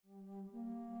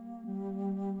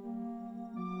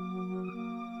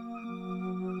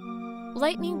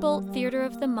Lightning Bolt Theater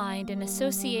of the Mind, in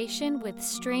association with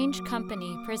Strange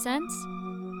Company, presents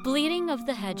Bleeding of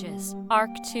the Hedges,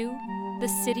 Arc 2, The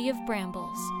City of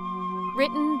Brambles.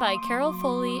 Written by Carol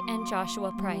Foley and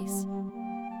Joshua Price.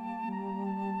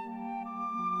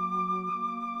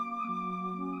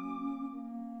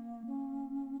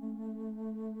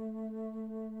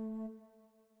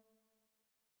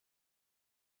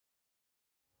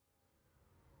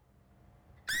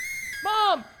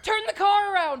 Mom! Turn the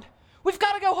car around! We've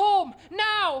got to go home!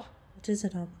 Now! What is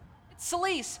it, Ab? It's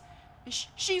Celise.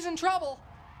 She's in trouble.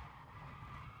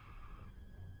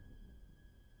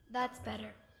 That's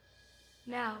better.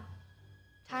 Now,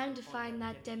 time to find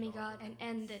that demigod and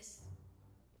end this.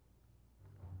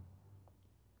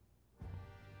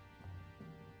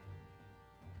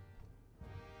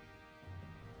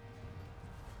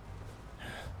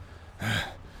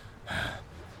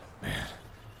 Man,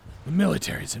 the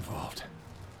military's involved.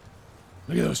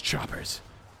 Look at those choppers.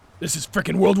 This is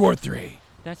frickin' World War III.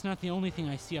 That's not the only thing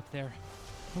I see up there.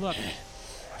 Look.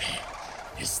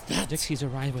 Is that... Dixie's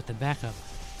arrived with the backup.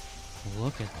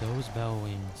 Look at those bell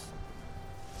wings.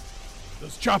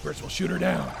 Those choppers will shoot her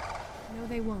down. No,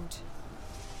 they won't.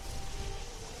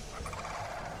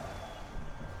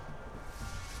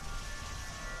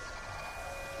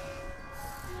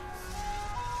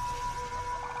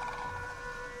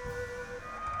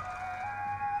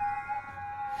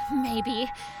 Maybe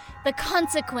the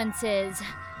consequences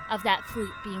of that flute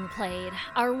being played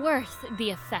are worth the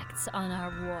effects on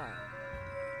our war.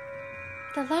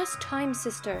 The last time,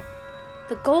 sister.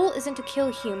 The goal isn't to kill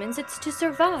humans, it's to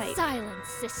survive. Silence,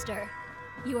 sister.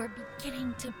 You are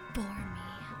beginning to bore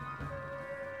me.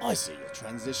 I see you're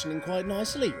transitioning quite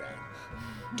nicely, Ren.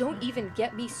 Don't even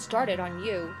get me started on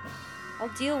you.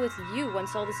 I'll deal with you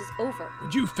once all this is over.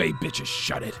 Would you fey bitches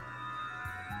shut it?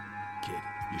 Kid,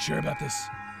 you sure about this?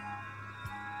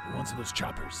 The ones of those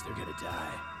choppers, they're gonna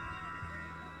die.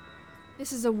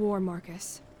 This is a war,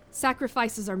 Marcus.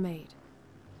 Sacrifices are made.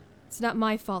 It's not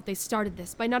my fault they started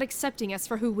this by not accepting us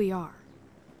for who we are.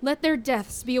 Let their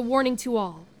deaths be a warning to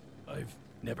all. I've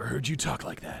never heard you talk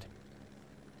like that.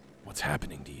 What's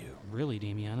happening to you? Really,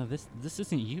 Damiana, this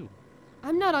isn't you.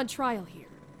 I'm not on trial here.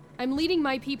 I'm leading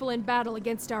my people in battle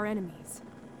against our enemies.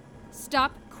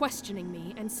 Stop questioning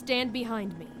me and stand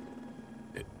behind me.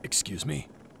 Excuse me?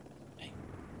 Hey,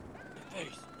 the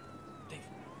fairies. They've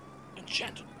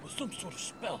enchanted with some sort of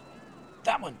spell.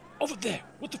 That one, over there,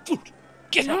 with the flute.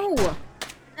 Get out!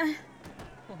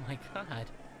 Oh my god.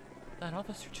 That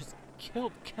officer just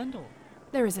killed Kendall.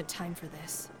 There isn't time for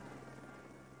this.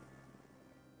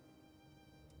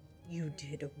 You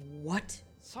did what?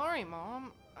 Sorry,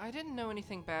 Mom. I didn't know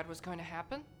anything bad was going to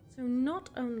happen. So not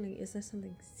only is there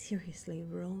something seriously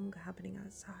wrong happening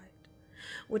outside,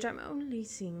 which I'm only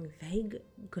seeing vague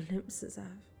glimpses of,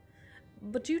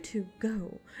 but you two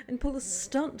go and pull a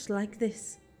stunt like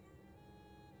this.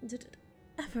 Did it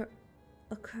ever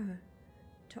occur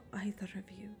to either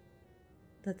of you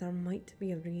that there might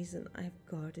be a reason I've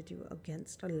guarded you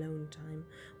against alone time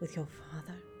with your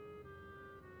father?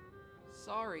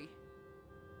 Sorry.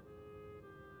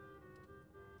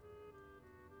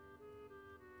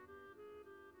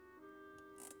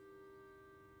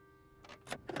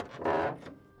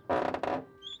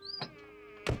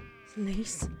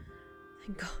 Celise,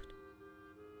 thank God.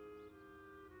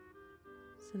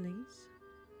 Celise,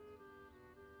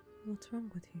 what's wrong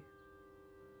with you?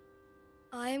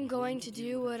 I am going to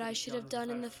do what I should have done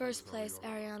in the first place,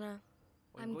 Ariana.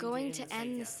 I'm going to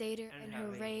end the satyr and her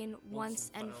reign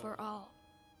once and for all.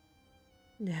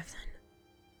 Devlin.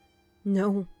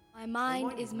 No. My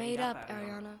mind is made up,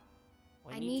 Ariana.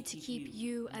 I need to keep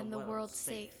you and the world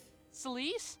safe.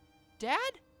 Celise?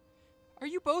 Dad? Are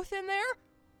you both in there?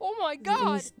 Oh my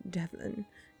god! Celise, Devlin,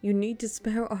 you need to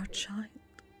spare our child.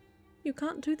 You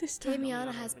can't do this to her.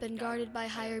 Damiana has been guarded by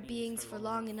higher beings for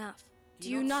long enough. Do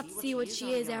you not see what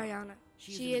she is, Ariana?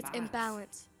 She is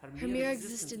imbalanced. Her mere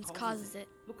existence causes it.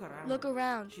 Look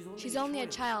around. She's only a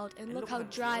child, and look how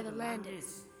dry the land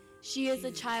is. She is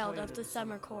a child of the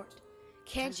summer court.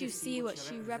 Can't you see what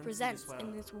she represents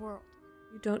in this world?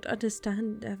 You don't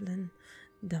understand, Devlin.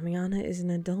 Damiana is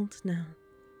an adult now.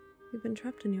 You've been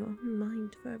trapped in your own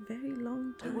mind for a very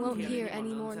long I time. won't hear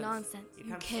any more nonsense.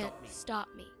 You can't stop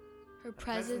me. Her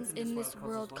presence in this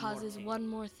world causes one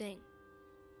more thing.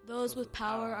 Those with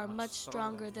power are much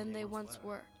stronger than they once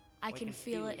were. I can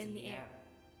feel it in the air.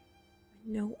 I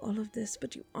know all of this,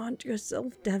 but you aren't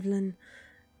yourself, Devlin.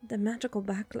 The magical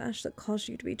backlash that caused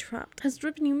you to be trapped has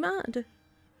driven you mad.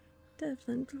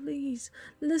 Devlin, please,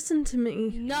 listen to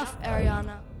me. Enough,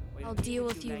 Ariana. I'll deal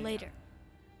with you later.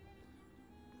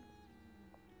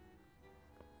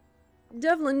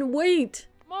 Devlin, wait!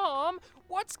 Mom,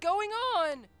 what's going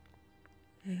on?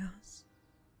 Chaos.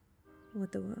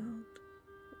 With the world.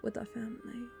 With our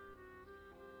family.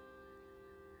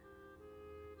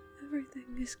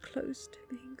 Everything is close to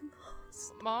being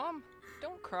lost. Mom,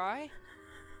 don't cry.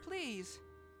 Please.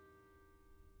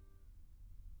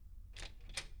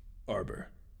 Arbor,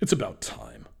 it's about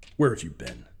time. Where have you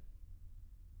been?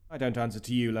 I don't answer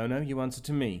to you, Lono. You answer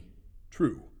to me.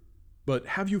 True. But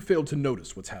have you failed to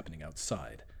notice what's happening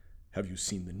outside? Have you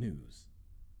seen the news?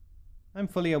 I'm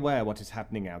fully aware what is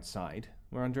happening outside.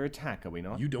 We're under attack, are we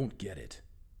not? You don't get it.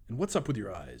 And what's up with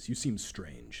your eyes? You seem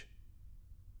strange.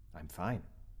 I'm fine.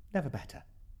 Never better.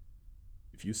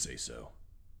 If you say so.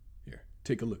 Here,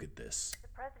 take a look at this. The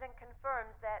president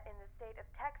confirms that in the state of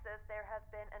Texas there has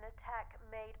been an attack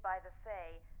made by the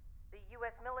Fae. The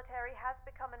U.S. military has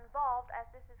become involved as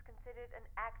this is considered an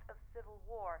act of civil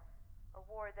war. A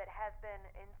war that has been,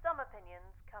 in some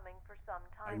opinions, coming for some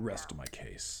time I rest now. my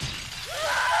case.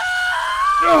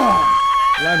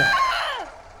 Lono!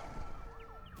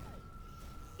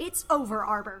 It's over,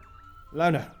 Arbor.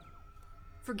 Lono!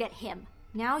 Forget him.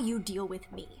 Now you deal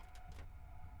with me.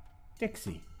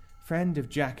 Dixie, friend of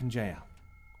Jack and JL.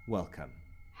 Welcome.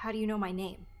 How do you know my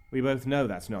name? We both know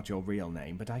that's not your real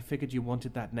name, but I figured you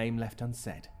wanted that name left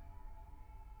unsaid.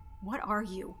 What are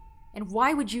you? And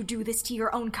why would you do this to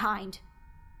your own kind?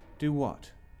 Do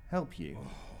what? Help you?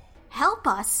 Help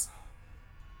us?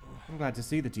 I'm glad to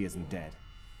see that he isn't dead.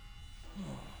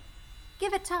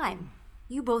 Give it time.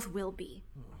 You both will be.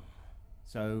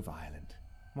 So violent.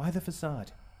 Why the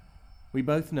facade? We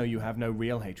both know you have no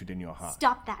real hatred in your heart.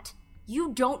 Stop that.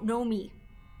 You don't know me.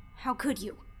 How could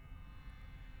you?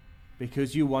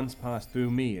 Because you once passed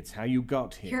through me, it's how you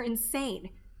got here. You're insane.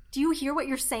 Do you hear what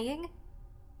you're saying?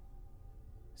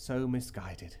 So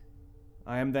misguided.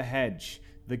 I am the hedge,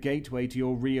 the gateway to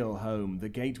your real home, the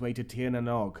gateway to Tir na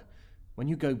Nog. When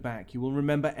you go back, you will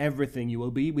remember everything. You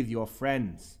will be with your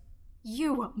friends.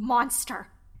 You monster!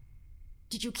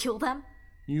 Did you kill them?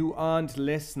 You aren't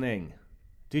listening.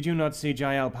 Did you not see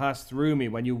Jael pass through me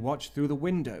when you watched through the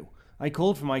window? I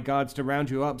called for my guards to round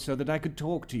you up so that I could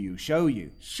talk to you, show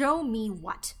you. Show me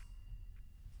what?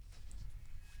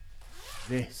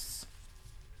 This.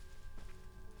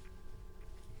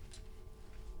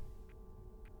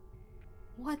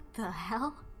 What the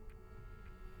hell?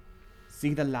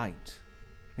 See the light.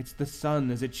 It's the sun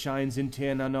as it shines in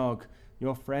Tir na Nog.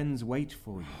 Your friends wait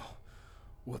for you.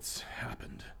 What's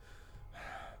happened?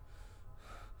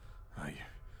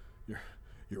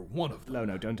 You're one of them.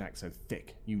 Lono, don't act so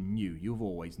thick. You knew. You've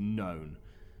always known.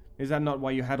 Is that not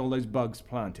why you had all those bugs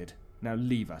planted? Now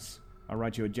leave us. I'll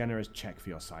write you a generous check for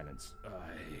your silence.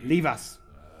 Leave us!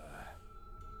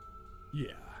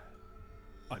 Yeah.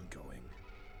 I'm going.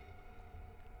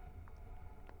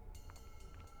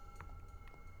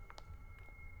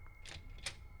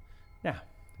 Now,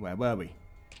 where were we?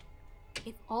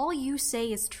 If all you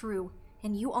say is true,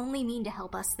 and you only mean to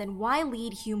help us, then why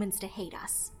lead humans to hate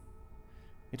us?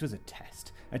 It was a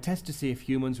test to see if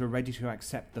humans were ready to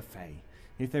accept the Fae.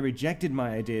 If they rejected my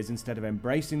ideas instead of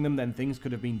embracing them, then things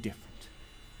could have been different.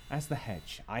 As the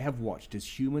hedge, I have watched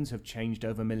as humans have changed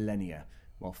over millennia,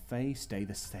 while Fae stay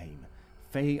the same.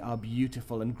 Fae are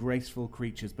beautiful and graceful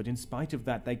creatures, but in spite of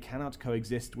that, they cannot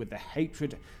coexist with the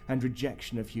hatred and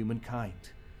rejection of humankind.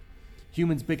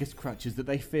 Humans' biggest crutch is that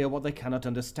they fear what they cannot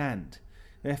understand.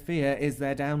 Their fear is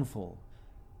their downfall.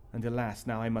 And alas,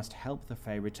 now I must help the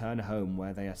Fae return home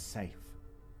where they are safe.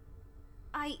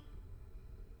 I...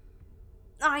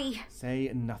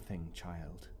 Say nothing,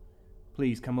 child.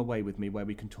 Please come away with me where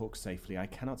we can talk safely. I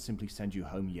cannot simply send you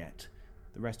home yet.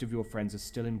 The rest of your friends are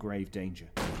still in grave danger.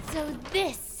 So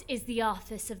this is the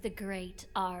office of the Great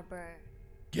Arbor.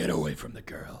 Get away from the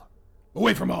girl.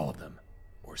 Away from all of them.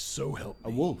 Or so help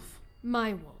me. A wolf.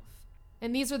 My wolf.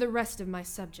 And these are the rest of my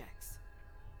subjects.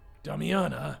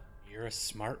 Damiana. You're a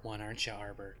smart one, aren't you,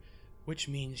 Arbor? Which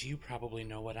means you probably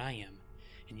know what I am.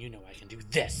 And you know I can do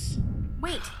this.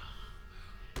 Wait.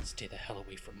 Stay the hell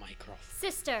away from Mycroft.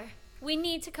 Sister, we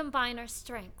need to combine our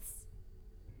strengths.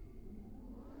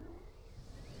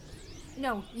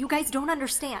 No, you guys don't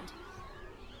understand.